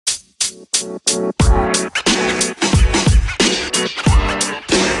Good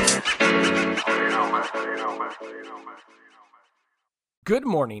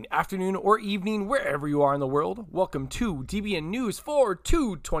morning, afternoon, or evening, wherever you are in the world. Welcome to DBN News for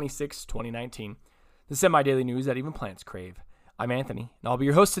 2/26/2019, the semi-daily news that even plants crave. I'm Anthony, and I'll be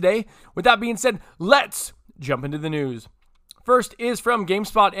your host today. With that being said, let's jump into the news. First is from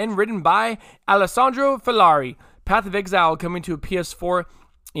GameSpot and written by Alessandro Filari. Path of Exile coming to a PS4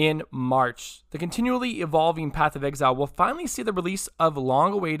 in March. The continually evolving Path of Exile will finally see the release of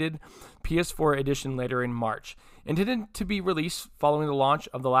long-awaited PS4 edition later in March. Intended to be released following the launch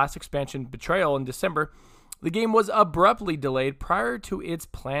of the last expansion, Betrayal, in December, the game was abruptly delayed prior to its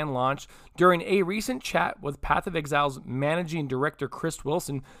planned launch. During a recent chat with Path of Exile's managing director Chris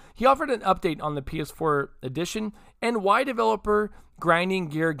Wilson, he offered an update on the PS4 edition and why developer Grinding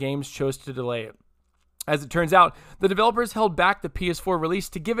Gear Games chose to delay it. As it turns out, the developers held back the PS4 release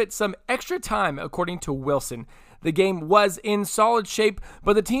to give it some extra time, according to Wilson. The game was in solid shape,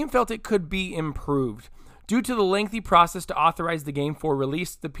 but the team felt it could be improved. Due to the lengthy process to authorize the game for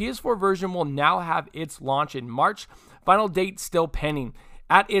release, the PS4 version will now have its launch in March, final date still pending.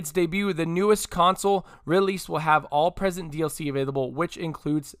 At its debut, the newest console release will have all present DLC available, which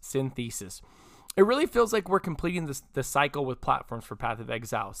includes Synthesis. It really feels like we're completing the cycle with platforms for Path of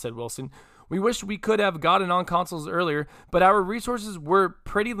Exile, said Wilson. We wish we could have gotten on consoles earlier, but our resources were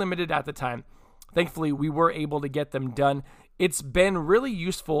pretty limited at the time. Thankfully, we were able to get them done. It's been really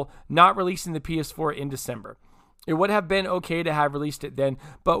useful not releasing the PS4 in December. It would have been okay to have released it then,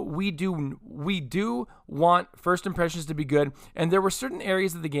 but we do want first impressions to be good, and there were certain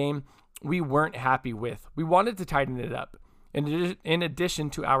areas of the game we weren't happy with. We wanted to tighten it up. In addition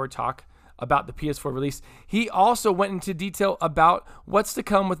to our talk about the PS4 release, he also went into detail about what's to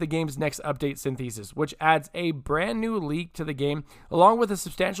come with the game's next update, Synthesis, which adds a brand new league to the game, along with a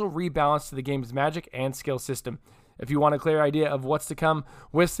substantial rebalance to the game's magic and skill system. If you want a clear idea of what's to come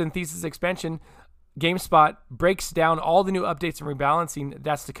with Synthesis expansion, GameSpot breaks down all the new updates and rebalancing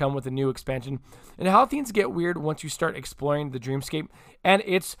that's to come with the new expansion, and how things get weird once you start exploring the Dreamscape and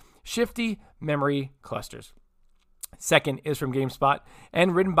its shifty memory clusters. Second is from GameSpot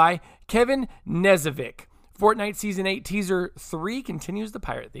and written by Kevin Nezovic. Fortnite Season 8 Teaser 3 continues the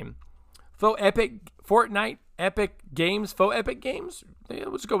pirate theme. Fortnite Epic Games,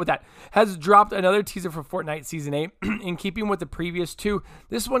 let's go with that, has dropped another teaser for Fortnite Season 8. In keeping with the previous two,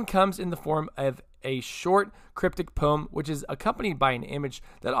 this one comes in the form of a short, cryptic poem, which is accompanied by an image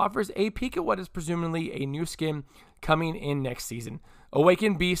that offers a peek at what is presumably a new skin coming in next season.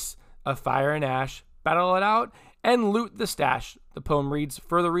 Awaken beasts of fire and ash, battle it out, and loot the stash. The poem reads,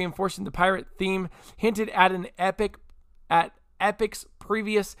 further reinforcing the pirate theme hinted at Epic's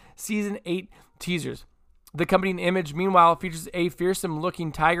previous Season 8 teasers. The accompanying image, meanwhile, features a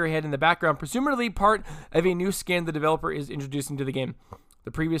fearsome-looking tiger head in the background, presumably part of a new skin the developer is introducing to the game.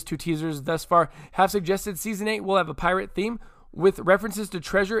 The previous two teasers thus far have suggested Season 8 will have a pirate theme, with references to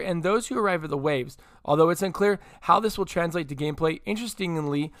treasure and those who arrive at the waves, although it's unclear how this will translate to gameplay.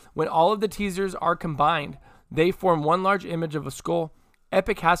 Interestingly, when all of the teasers are combined, they form one large image of a skull.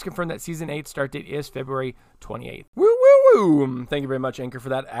 Epic has confirmed that Season 8 start date is February 28th. Woo, woo, woo! Thank you very much, Anchor, for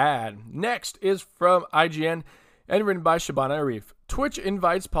that ad. Next is from IGN and written by Shabana Arif. Twitch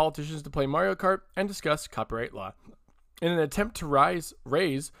invites politicians to play Mario Kart and discuss copyright law. In an attempt to raise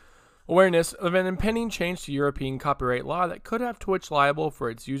awareness of an impending change to European copyright law that could have Twitch liable for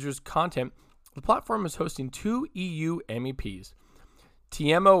its users' content, the platform is hosting two EU MEPs.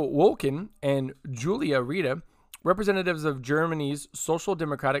 Timo Wolken and Julia Rita, representatives of Germany's Social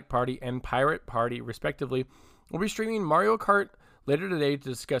Democratic Party and Pirate Party, respectively, will be streaming Mario Kart later today to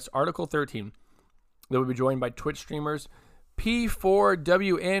discuss Article 13. They will be joined by Twitch streamers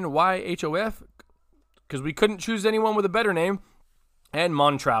P4WNYHOF, because we couldn't choose anyone with a better name, and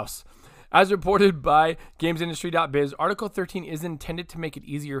Montraus. As reported by GamesIndustry.biz, Article 13 is intended to make it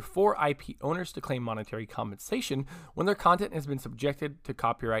easier for IP owners to claim monetary compensation when their content has been subjected to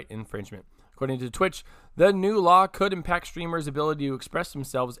copyright infringement. According to Twitch, the new law could impact streamers' ability to express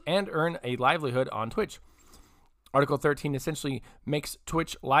themselves and earn a livelihood on Twitch. Article 13 essentially makes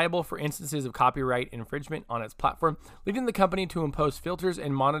Twitch liable for instances of copyright infringement on its platform, leading the company to impose filters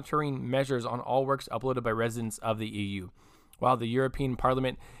and monitoring measures on all works uploaded by residents of the EU. While the European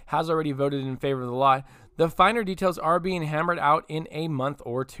Parliament has already voted in favor of the law, the finer details are being hammered out in a month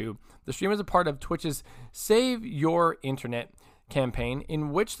or two. The stream is a part of Twitch's Save Your Internet campaign,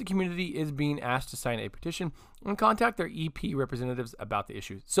 in which the community is being asked to sign a petition and contact their EP representatives about the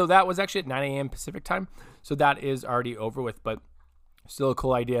issue. So that was actually at 9 a.m. Pacific time, so that is already over with, but still a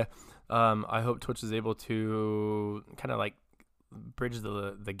cool idea. I hope Twitch is able to kind of like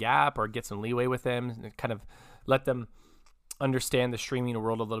the gap or get some leeway with them, and kind of let them understand the streaming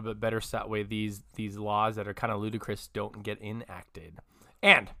world a little bit better, so that way these laws that are kind of ludicrous don't get enacted.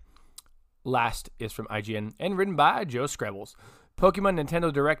 And last is from IGN and written by Joe Screbbles. Pokemon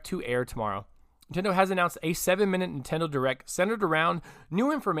Nintendo Direct to air tomorrow. Nintendo has announced a 7-minute Nintendo Direct centered around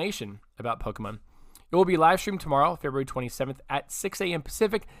new information about Pokemon. It will be live streamed tomorrow, February 27th at 6 a.m.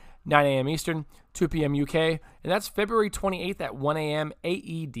 Pacific, 9 a.m. Eastern, 2 p.m. UK, and that's February 28th at 1 a.m.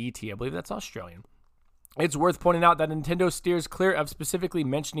 AEDT. I believe that's Australian. It's worth pointing out that Nintendo steers clear of specifically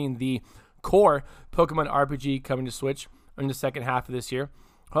mentioning the core Pokemon RPG coming to Switch in the second half of this year.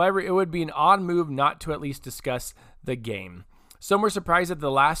 However, it would be an odd move not to at least discuss the game. Some were surprised that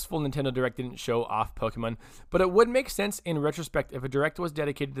the last full Nintendo Direct didn't show off Pokemon, but it would make sense in retrospect if a Direct was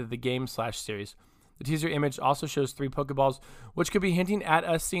dedicated to the game/series. The teaser image also shows 3 Pokeballs, which could be hinting at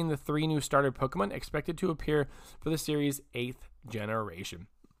us seeing the 3 new starter Pokemon expected to appear for the series' 8th generation.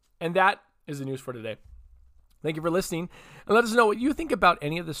 And that is the news for today. Thank you for listening, and let us know what you think about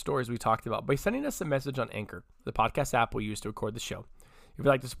any of the stories we talked about by sending us a message on Anchor, the podcast app we use to record the show. If you'd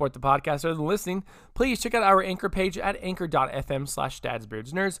like to support the podcast other than listening, please check out our Anchor page at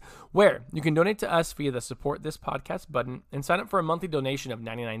anchor.fm/dadsbeardsnerds, where you can donate to us via the support this podcast button and sign up for a monthly donation of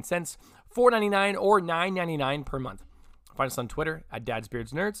 99 cents, $4.99, or $9.99 per month. Find us on Twitter at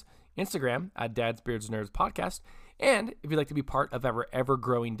dadsbeardsnerds, Instagram at dadsbeardsnerdspodcast, and if you'd like to be part of our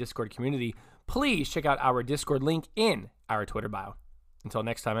ever-growing Discord community, please check out our Discord link in our Twitter bio. Until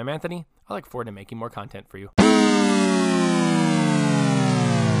next time, I'm Anthony. I look forward to making more content for you.